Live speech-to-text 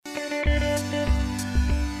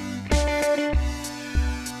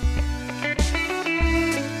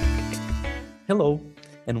Hello,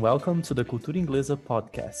 and welcome to the Cultura Inglesa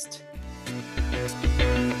podcast.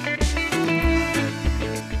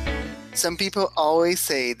 Some people always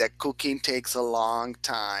say that cooking takes a long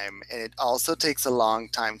time, and it also takes a long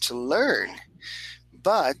time to learn.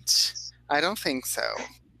 But I don't think so.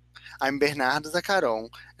 I'm Bernardo Zaccaron,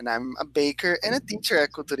 and I'm a baker and a teacher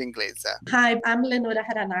at Cultura Inglesa. Hi, I'm Lenora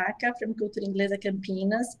Haranaka from Cultura Inglesa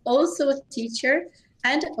Campinas, also a teacher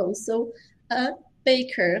and also a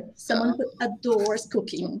baker, someone who adores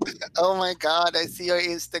cooking. Oh my God, I see your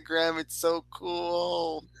Instagram. It's so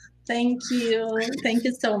cool. Thank you. Thank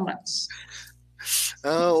you so much.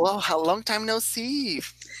 Oh, wow, how long time no see.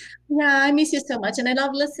 Yeah, I miss you so much. And I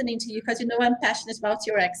love listening to you because I'm passionate about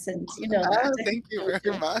your accent. That. Thank you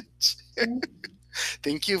very much.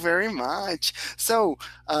 Thank you very much. So,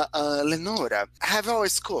 Lenora, have you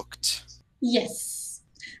always cooked? Yes.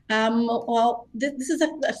 Well, this is a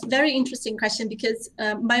very interesting question because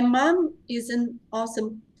my mom is an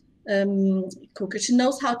awesome cooker. She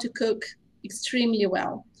knows how to cook extremely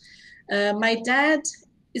well. My dad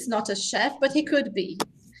is not a chef, but he could be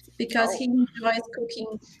because he enjoys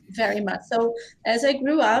cooking very much. So as I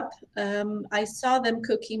grew up, I saw them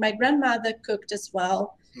cooking. My grandmother cooked as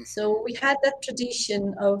well. So we had that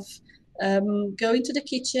tradition of going to the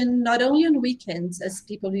kitchen, not only on weekends, as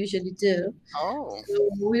people usually do. Oh. So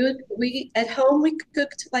we at home, we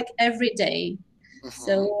cooked like every day.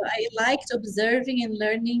 So I liked observing and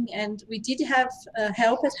learning, and we did have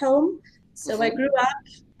help at home. So I grew up,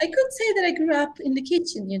 I could say that I grew up in the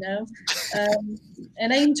kitchen,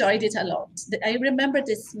 and I enjoyed it a lot. I remember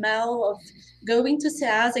the smell of going to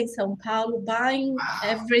Ceasa in São Paulo, buying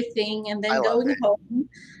everything, and then going home.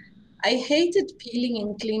 I hated peeling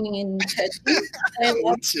and cleaning and cutting. I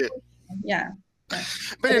loved it. Yeah.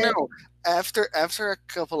 But after a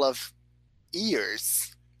couple of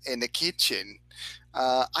years in the kitchen,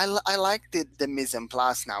 I like the mise en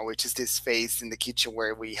place now, which is this phase in the kitchen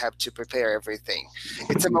where we have to prepare everything.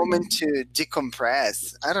 It's a moment to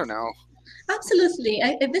decompress. I don't know. Absolutely.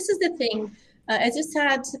 This is the thing. As you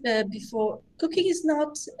said before, cooking is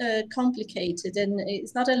not complicated and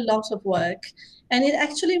it's not a lot of work. And it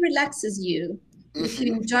actually relaxes you. If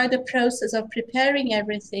you enjoy the process of preparing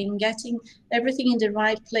everything, getting everything in the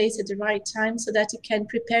right place at the right time so that you can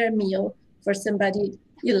prepare a meal for somebody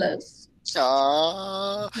you love.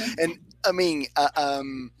 And I mean,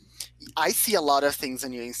 I see a lot of things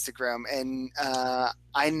on your Instagram, and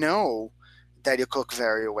I know that you cook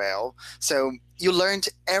very well. So you learned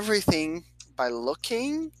everything by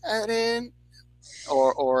looking at it,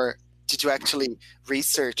 or did you actually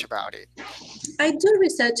research about it? I do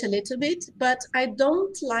research a little bit, but I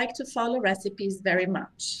don't like to follow recipes very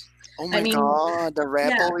much. Oh my God, the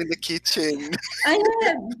rebel in the kitchen. I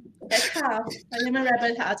am at heart. I am a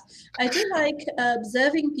rebel at heart. I do like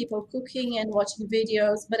observing people cooking and watching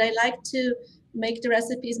videos, but I like to make the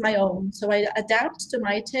recipes my own. So I adapt to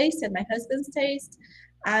my taste and my husband's taste,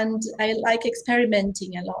 and I like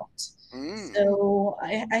experimenting a lot. So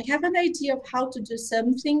I have an idea of how to do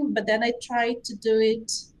something, but then I try to do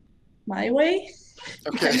it my way.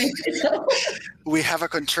 Okay. We have a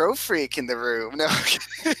control freak in the room. No.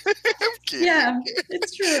 Yeah,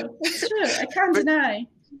 it's true. It's true. I can't deny.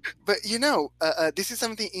 But this is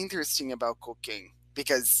something interesting about cooking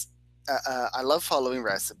because I love following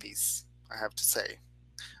recipes, I have to say.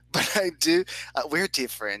 But I do, we're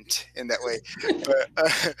different in that way.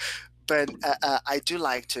 But I do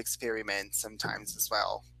like to experiment sometimes as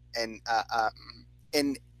well. And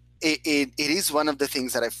it is one of the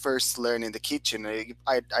things that I first learned in the kitchen.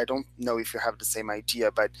 I don't know if you have the same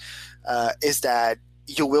idea, but is that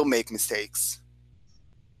you will make mistakes.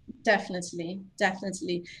 Definitely.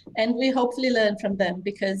 And we hopefully learn from them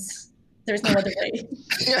because there's no other way.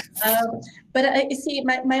 Yes. But I see,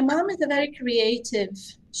 my mom is a very creative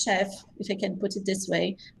chef, if I can put it this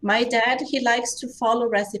way. My dad, he likes to follow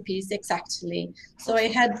recipes exactly. So I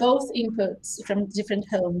had both inputs from different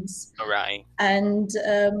homes. All right. And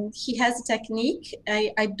he has a technique.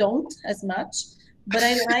 I don't as much, but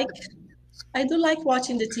I do like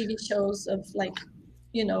watching the TV shows of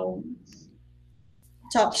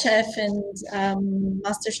Top Chef and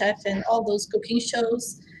Master Chef and all those cooking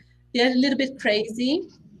shows. They're a little bit crazy.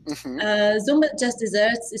 Zumba Just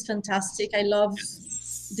Desserts is fantastic. I love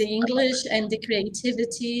the English and the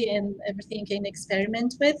creativity and everything you can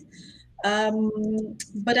experiment with.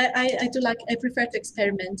 But I prefer to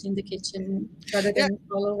experiment in the kitchen rather than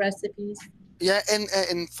follow recipes. Yeah,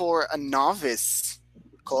 and for a novice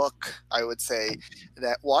cook, I would say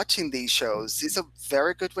that watching these shows is a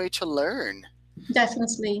very good way to learn.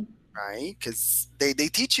 Definitely. Right, because they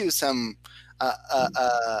teach you some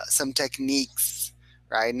techniques,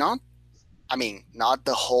 right? Not I mean, not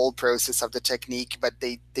the whole process of the technique, but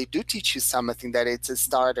they do teach you something that it's a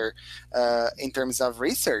starter in terms of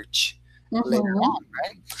research later Mhm. on,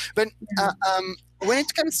 right? But when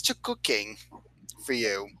it comes to cooking for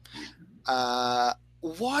you,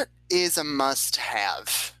 what is a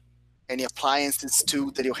must-have? Any appliances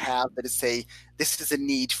too that you have that you say this is a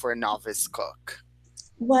need for a novice cook?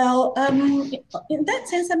 Well, in that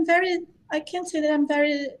sense, I can say that I'm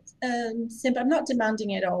very simple. I'm not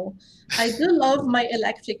demanding at all. I do love my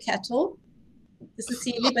electric kettle. This is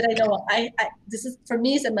silly, but I know this is for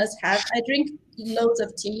me is a must-have. I drink loads of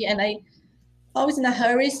tea, and I always in a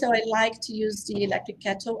hurry, so I like to use the electric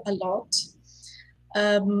kettle a lot.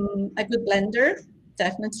 A good blender,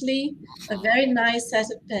 definitely. A very nice set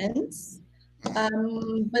of pans.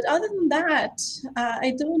 But other than that,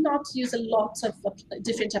 I do not use a lot of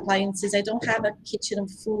different appliances. I don't have a kitchen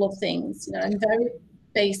full of things. You know, I'm very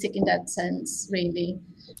basic in that sense, really.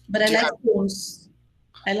 But I Do you like have spoons.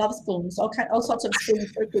 I love spoons, all sorts of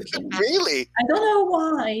spoons for cooking. really? I don't know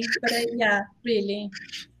why, but yeah, really.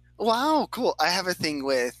 Wow, cool. I have a thing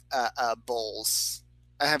with bowls.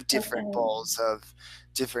 I have different Okay. bowls of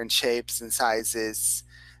different shapes and sizes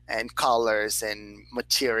and colors and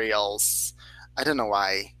materials. I don't know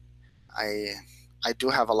why. I I do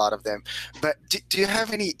have a lot of them. But do you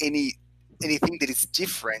have anything that is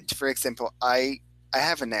different? For example, I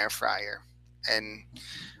have an air fryer and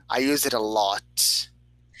I use it a lot.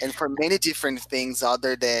 And for many different things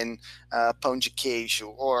other than pão de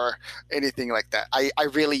queijo or anything like that. I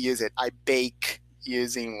really use it. I bake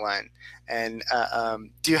using one. And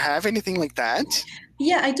do you have anything like that?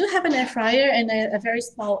 Yeah, I do have an air fryer and a very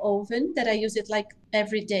small oven that I use it like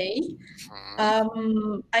every day.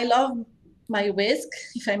 Hmm. I love my whisk,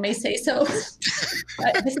 if I may say so.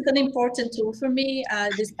 This is an important tool for me.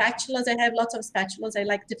 The spatulas, I have lots of spatulas. I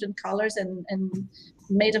like different colors and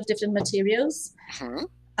made of different materials. Hmm.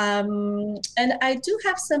 And I do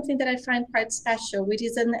have something that I find quite special, which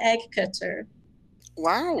is an egg cutter. It's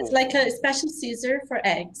Wow. like a special scissor for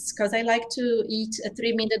eggs because I like to eat a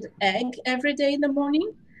 3-minute egg every day in the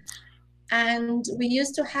morning. And we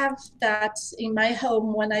used to have that in my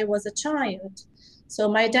home when I was a child. So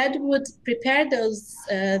my dad would prepare this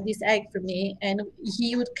egg for me, and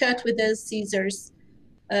he would cut with those scissors.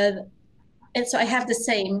 Uh, and so I have the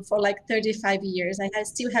same for like 35 years. I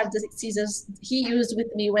still have the scissors he used with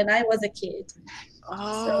me when I was a kid.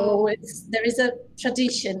 Oh. So there is a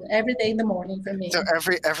tradition every day in the morning for So me.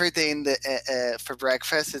 every day in the for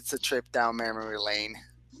breakfast, it's a trip down memory lane.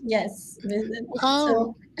 Yes. Oh.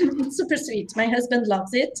 So it's super sweet. My husband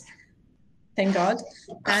loves it. Thank God.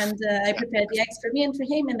 And I prepared the eggs for me and for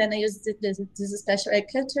him. And then I used this special egg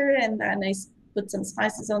cutter, and then I put some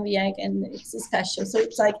spices on the egg, and it's special. So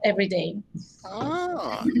it's like every day.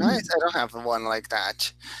 Oh, nice. I don't have one like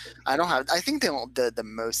that. I don't have. I think the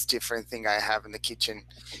most different thing I have in the kitchen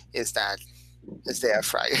is the air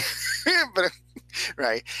fryer. But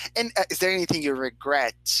right. And is there anything you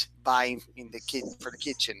regret buying in the kit for the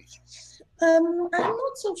kitchen? I'm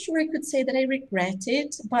not so sure I could say that I regret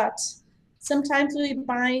it, but sometimes we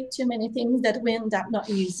buy too many things that we end up not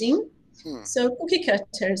using. Hmm. So cookie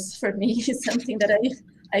cutters for me is something that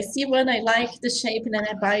I see one, I like the shape, and then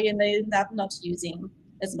I buy and I end up not using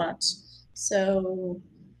as much. So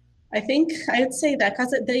I think I would say that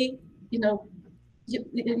because they, you know, you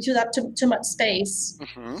use up too much space.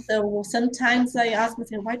 Hmm. So sometimes I ask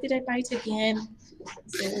myself, why did I buy it again?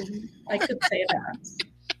 So I could say that.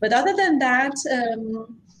 But other than that,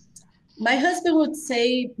 my husband would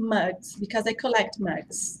say mugs because I collect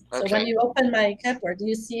mugs. So when Okay. you open my cupboard,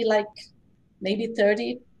 you see like maybe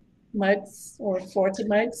 30 mugs or 40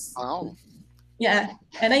 mugs. Oh. Yeah,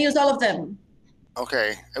 and I use all of them.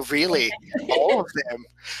 Okay. Really? All of them?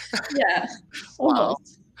 Yeah, Wow.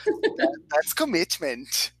 almost. That's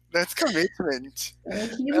commitment. That's commitment.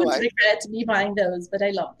 He I would like it. regret me buying those, but I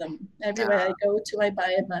love them. Everywhere Yeah. I go to, I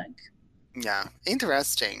buy a mug. Yeah.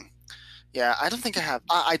 Interesting. Yeah. I don't think I have.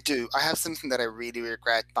 I do. I have something that I really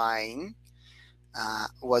regret buying.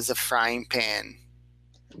 Was a frying pan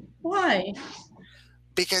Why?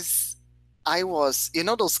 because I was,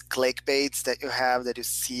 those clickbaits that you have that you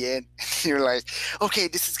see it, and you're like, okay,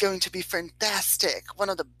 this is going to be fantastic, one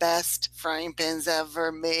of the best frying pans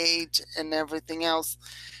ever made, and everything else,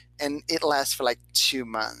 and it lasts for like 2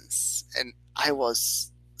 months, and I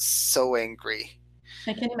was so angry,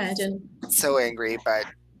 I can imagine. so angry, but.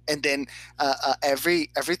 And then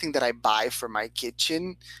everything that I buy for my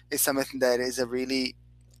kitchen is something that is a really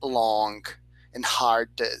long and hard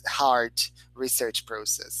research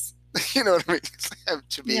process. You know what I mean? I have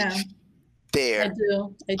to be Yeah, I there.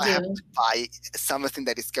 do. I I have do. to buy something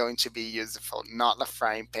that is going to be useful, not a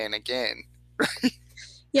frying pan again.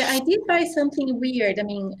 Yeah, I did buy something weird. I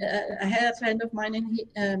mean, I had a friend of mine,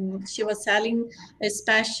 and she was selling a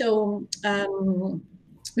special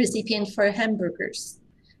recipient for hamburgers.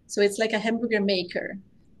 So it's like a hamburger maker.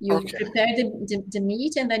 You Okay. prepare the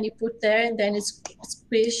meat, and then you put there, and then you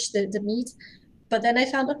squish the meat. But then I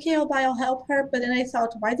found, okay, I'll help her. But then I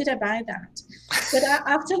thought, why did I buy that? But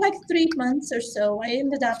after like 3 months or so, I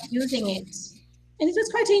ended up using it. And it was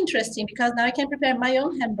quite interesting because now I can prepare my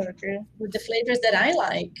own hamburger with the flavors that I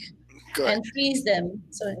like Good. and freeze them.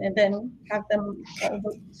 So, and then have them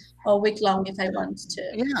all week long if I want to.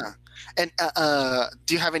 Yeah. And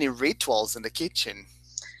do you have any rituals in the kitchen?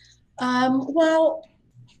 Well,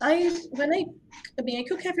 I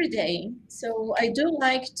cook every day, so I do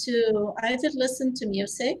like to either listen to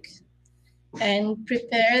music and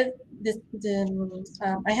prepare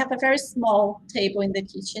I have a very small table in the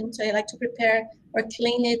kitchen, so I like to prepare or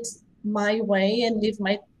clean it my way and leave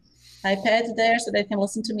my iPad there so that I can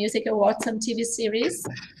listen to music or watch some TV series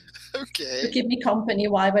to Okay. keep me company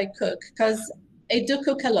while I cook, because I do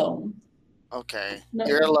cook alone. Okay. No,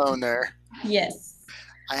 You're a loner. yes.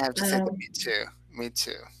 I have to say that me too. Me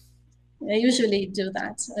too. I usually do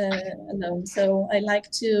that alone. So I like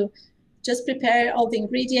to just prepare all the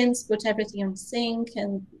ingredients, put everything on the sink,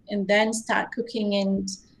 and then start cooking and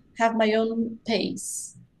have my own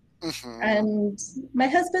pace. Hmm. And my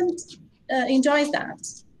husband enjoys that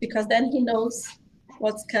because then he knows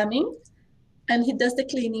what's coming and he does the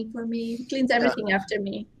cleaning for me. He cleans everything after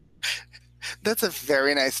me. That's a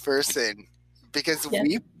very nice person, because Yeah.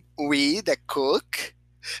 we that cook,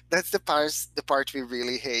 that's the part we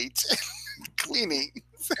really hate. Cleaning.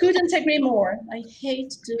 Couldn't agree more. I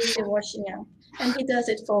hate doing the washing up, and he does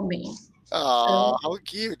it for me. Oh, how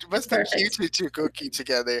cute! It must be Perfect. cute you two cooking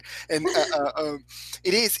together. And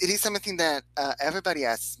it is something that everybody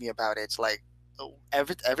asks me about. It like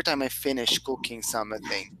every time I finish cooking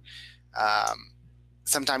something,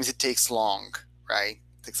 sometimes it takes long, right?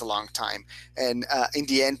 It takes a long time, and in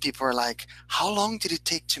the end, people are like, "How long did it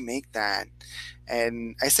take to make that?"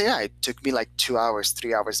 And I say, yeah, it took me like 2 hours,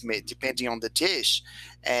 3 hours, depending on the dish.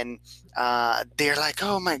 And they're like,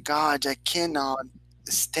 "Oh my God, I cannot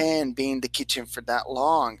stand being in the kitchen for that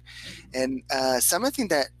long." And something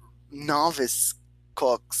that novice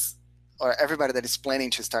cooks or everybody that is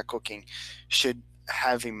planning to start cooking should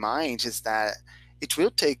have in mind is that it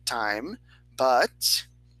will take time, but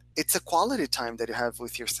it's a quality time that you have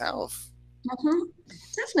with yourself. Mm-hmm.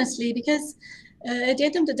 Definitely, because at the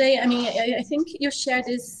end of the day, I mean, I think you share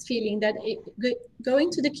this feeling that going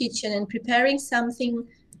to the kitchen and preparing something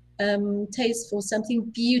tasteful, something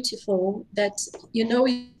beautiful that you know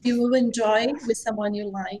you will enjoy with someone you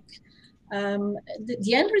like.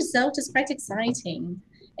 The end result is quite exciting,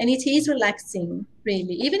 and it is relaxing,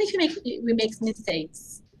 really. Even if we make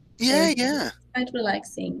mistakes, Yeah, yeah. quite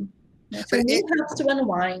relaxing. For But me, it helps to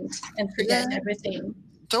unwind and forget everything.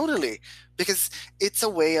 Totally, because it's a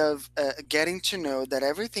way of getting to know that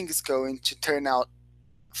everything is going to turn out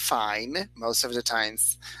fine most of the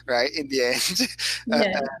times, right? In the end,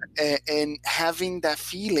 and having that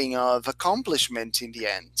feeling of accomplishment in the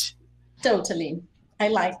end. Totally. I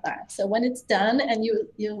like that. So when it's done and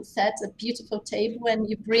you set a beautiful table and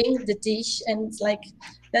you bring the dish, and it's like,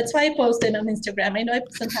 that's why I post it on Instagram. I know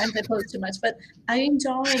sometimes I post too much, but I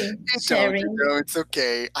enjoy sharing. No, it's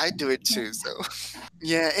okay. I do it too. So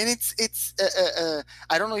yeah, and it's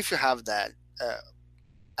I don't know if you have that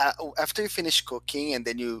after you finish cooking, and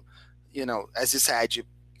then you know, as you said, you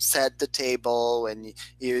set the table and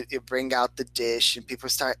you bring out the dish and people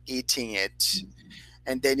start eating it.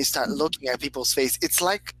 And then you start looking at people's face. It's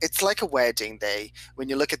like a wedding day when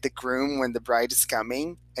you look at the groom when the bride is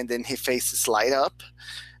coming, and then his face is light up.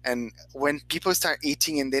 And when people start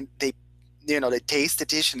eating, and then they taste the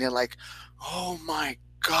dish, and they're like, "Oh my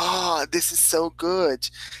God, this is so good!"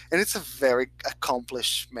 And it's a very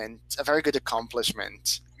good accomplishment.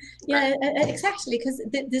 Yeah, exactly. Because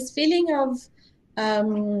this feeling of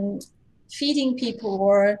feeding people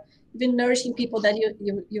or even nourishing people that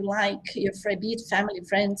you like, your be it family,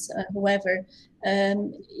 friends, whoever,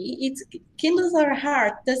 it kindles our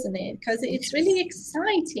heart, doesn't it? Because it's really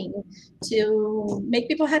exciting to make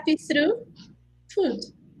people happy through food.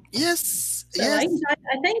 Yes. So yes. I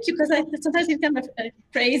thank you, because I sometimes become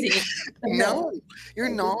crazy. No, you're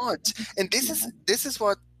not. And this is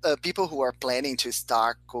what people who are planning to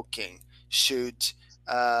start cooking should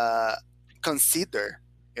consider.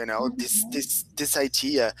 You know, this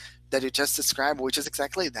idea that you just described, which is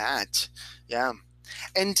exactly that. Yeah.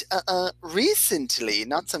 And recently,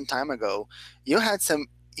 not some time ago, you had some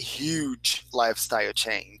huge lifestyle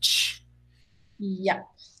change. Yeah.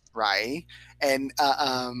 Right. And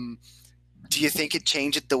do you think it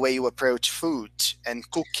changed the way you approach food and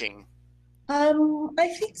cooking? I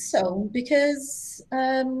think so, because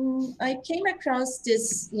I came across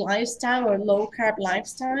this lifestyle or low carb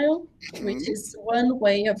lifestyle, which Mhm. is one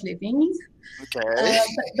way of living. Okay.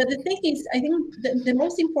 But the thing is, I think the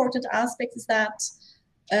most important aspect is that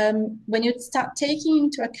when you start taking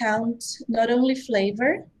into account not only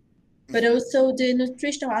flavor, but Mhm. also the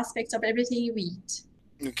nutritional aspects of everything you eat.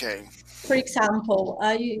 Okay. For example,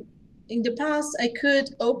 in the past I could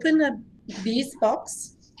open a bees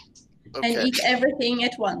box and Okay. eat everything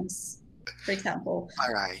at once. For example,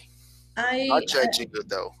 All right. Not I judging you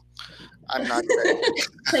though. I'm not judging.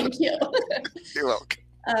 thank you. You're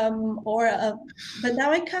welcome. Or but now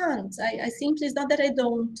I can't. I simply, it's not that I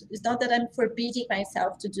don't. It's not that I'm forbidding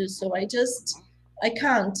myself to do so. I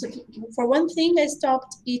can't. For one thing, I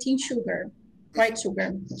stopped eating sugar, white sugar.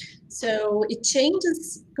 So it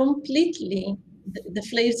changes completely the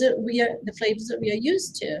flavors that we are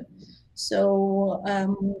used to. So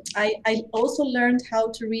I also learned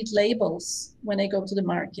how to read labels when I go to the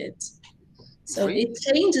market. So Really? it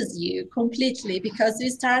changes you completely because you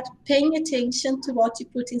start paying attention to what you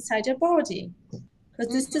put inside your body. Because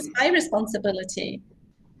this is my responsibility.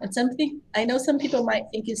 And something I know some people might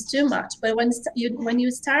think is too much, but when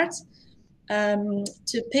you start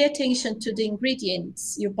to pay attention to the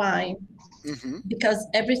ingredients you buy, Mm-hmm. because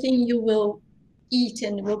everything you will eat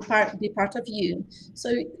and will be part of you, so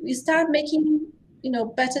you start making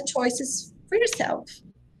better choices for yourself.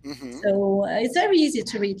 Mm-hmm. So it's very easy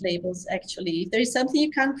to read labels, actually. If there is something you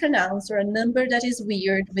can't pronounce or a number that is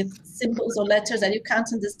weird with symbols or letters that you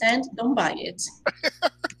can't understand, don't buy it.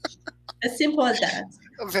 As simple as that.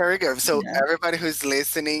 Very good. So Yeah. everybody who's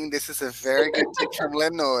listening, this is a very good tip from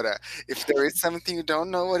Lenora. If there is something you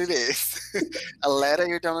don't know what it is, a letter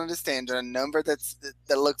you don't understand, or a number that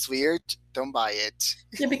looks weird, don't buy it.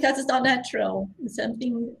 Yeah, because it's not natural. It's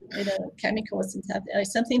something, chemicals and stuff,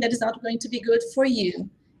 something that is not going to be good for you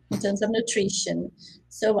in terms of nutrition.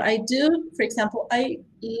 So I do, for example, I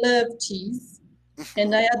love cheese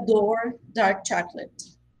and I adore dark chocolate.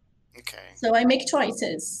 Okay. So I make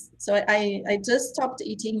choices. So I just stopped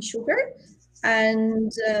eating sugar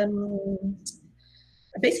and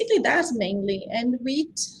basically that's mainly, and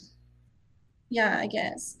wheat, yeah, I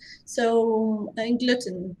guess. So and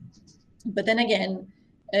gluten. But then again,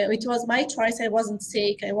 it was my choice. I wasn't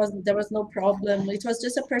sick. There was no problem. It was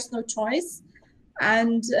just a personal choice.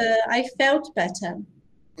 And I felt better.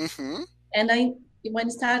 Mm-hmm. And when I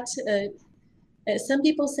start, some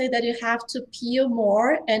people say that you have to peel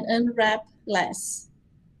more and unwrap less.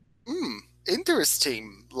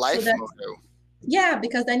 Interesting So life that, motto. yeah,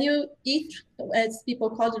 because then you eat, as people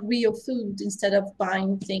call it, real food instead of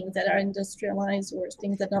buying things that are industrialized or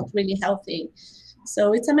things that are not really healthy.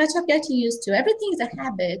 So it's a matter of getting used to. Everything is a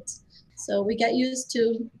habit. So we get used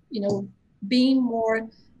to, being more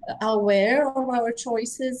aware of our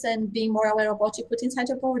choices and being more aware of what you put inside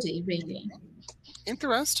your body, really.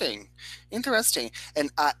 Interesting. Interesting.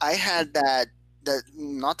 And I had that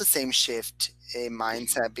not the same shift in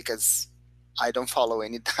mindset because I don't follow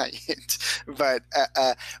any diet. But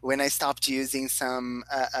when I stopped using some,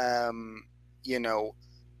 you know,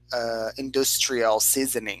 industrial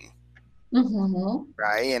seasoning, Mm-hmm.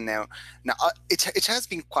 right? And now it has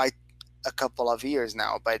been quite a couple of years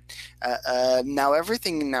now, but now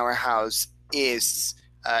everything in our house is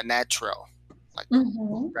natural. Like,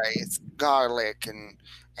 Mm-hmm. right? It's garlic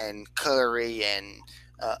and curry and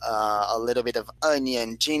a little bit of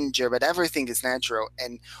onion, ginger, but everything is natural.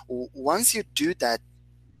 And once you do that,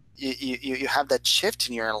 you have that shift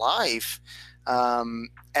in your life.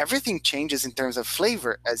 Everything changes in terms of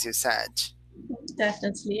flavor, as you said.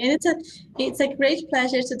 Definitely. And it's a great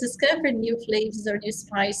pleasure to discover new flavors or new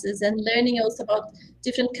spices and learning also about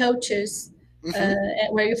different cultures Hmm.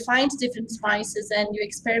 where you find different spices and you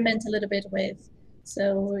experiment a little bit with.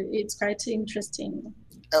 So it's quite interesting.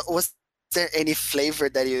 Was there any flavor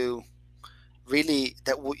that you really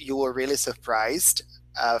you were really surprised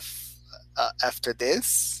of after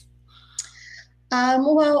this?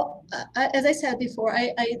 Well, as I said before,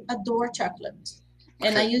 I adore chocolate,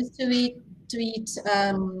 and I Okay. used to eat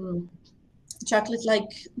chocolate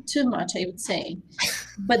like too much, I would say.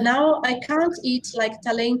 But now I can't eat like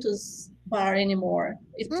Talentos bar anymore.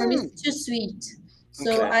 For me, Mm, it's too sweet.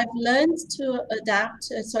 So okay. I've learned to adapt.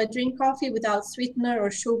 So I drink coffee without sweetener or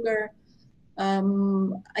sugar.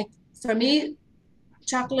 For me,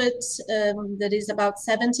 chocolate that is about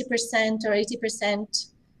 70% or 80%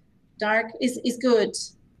 dark is good,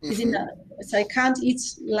 is Hmm. enough. So I can't eat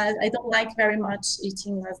less. I don't like very much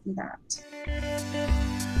eating less than that.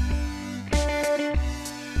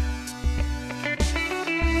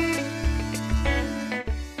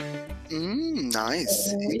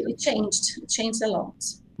 Nice. So it changed a lot.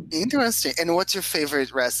 Interesting. And what's your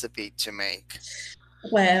favorite recipe to make?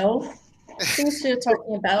 Well, since we're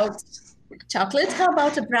talking about chocolate, how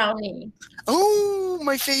about a brownie? Oh,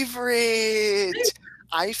 my favorite.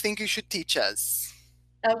 I think you should teach us.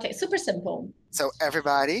 Okay, super simple. So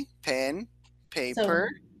everybody, pen, paper,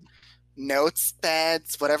 notes,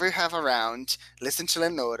 pads, whatever you have around, listen to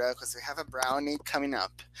Lenora because we have a brownie coming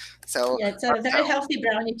up. So yeah, it's a very healthy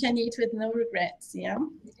brownie you can eat with no regrets. Yeah,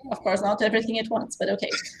 of course, not everything at once, but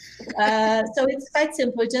okay. So it's quite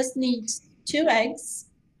simple. You just need 2 eggs.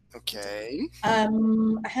 Okay.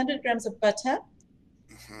 100 grams of butter.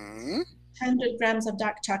 100 grams of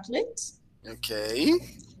dark chocolate. Okay.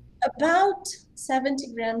 About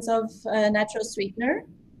 70 grams of natural sweetener.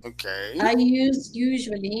 Okay. I use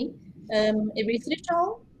usually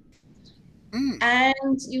erythritol.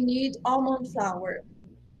 And you need almond flour.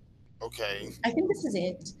 Okay. I think this is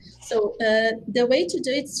it. So the way to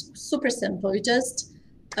do it's super simple. You just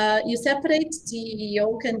you separate the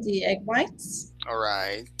yolk and the egg whites. All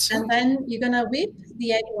right. And then you're gonna whip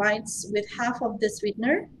the egg whites with half of the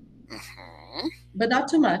sweetener, but not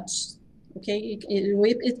too much. Okay, you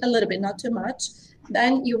whip it a little bit, not too much.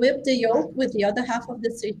 Then you whip the yolk with the other half of the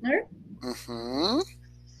sweetener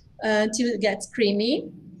until it gets creamy.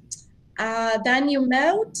 Then you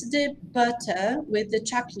melt the butter with the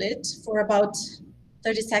chocolate for about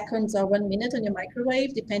 30 seconds or 1 minute on your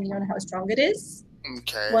microwave, depending on how strong it is.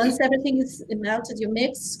 Okay. Once everything is melted, you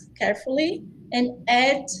mix carefully and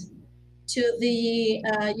add to the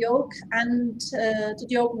yolk and to the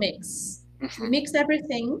yolk mix. You mix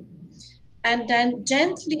everything and then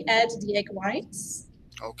gently add the egg whites.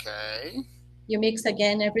 Okay. You mix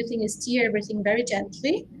again, everything is stir everything very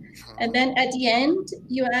gently. And then at the end,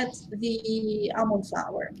 you add the almond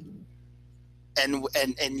flour. And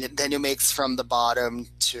then you mix from the bottom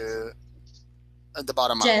to the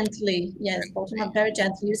bottom up. Gently, yes, bottom up very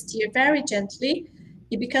gently. You stir very gently.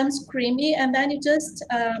 It becomes creamy, and then you just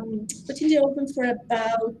put in the oven for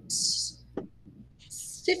about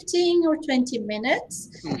 15 or 20 minutes.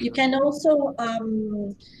 You can also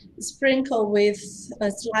sprinkle with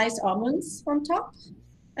sliced almonds on top,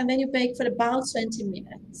 and then you bake for about 20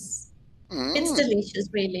 minutes. It's delicious,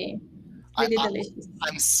 really. Really delicious.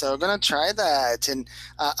 I'm so gonna try that, and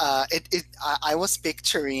I was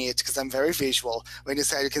picturing it because I'm very visual. When you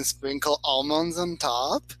said you can sprinkle almonds on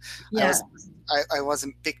top, yeah. I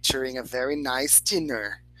wasn't picturing a very nice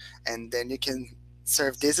dinner, and then you can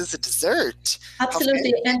serve this as a dessert.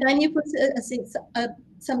 Absolutely, and then you put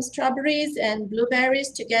some strawberries and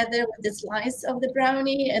blueberries together with the slice of the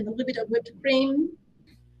brownie and a little bit of whipped cream.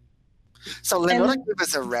 So Lenora gave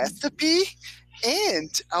us a recipe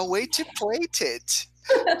and a way to plate it.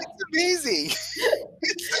 It's amazing.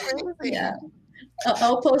 It's amazing. Yeah,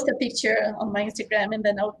 I'll post a picture on my Instagram and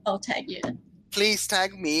then I'll tag you. Please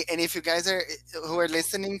tag me, and if you guys who are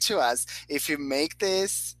listening to us, if you make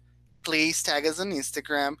this, please tag us on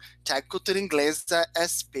Instagram, tag Cultura Inglesa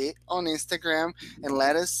SP on Instagram, and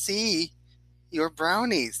let us see your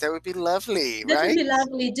brownies. That would be lovely, That right? would be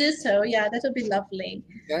lovely. Do so. Yeah, that would be lovely.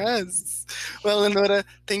 Yes. Well, Lenora,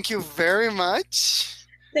 thank you very much.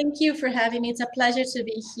 Thank you for having me. It's a pleasure to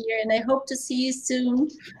be here, and I hope to see you soon,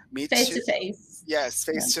 face to face. Yes,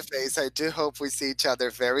 face to face. I do hope we see each other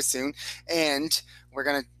very soon, and we're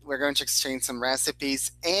going to exchange some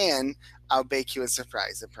recipes, and I'll bake you a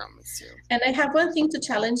surprise. I promise you. And I have one thing to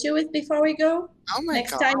challenge you with before we go. Oh my God!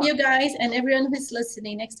 Next time, you guys and everyone who's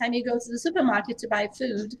listening, next time you go to the supermarket to buy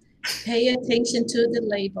food, pay attention to the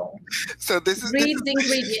label. So read the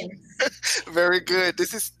ingredients. Very good.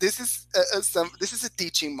 This is a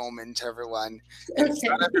teaching moment, everyone. And it's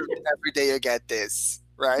not every day you get this,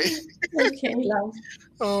 right? Okay, love.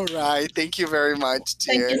 All right. Thank you very much,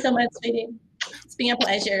 dear. Thank you so much, sweetie. It's been a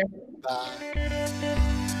pleasure. Bye.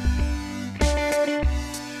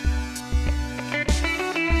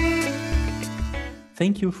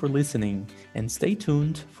 Thank you for listening, and stay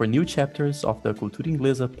tuned for new chapters of the Cultura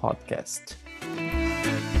Inglesa podcast.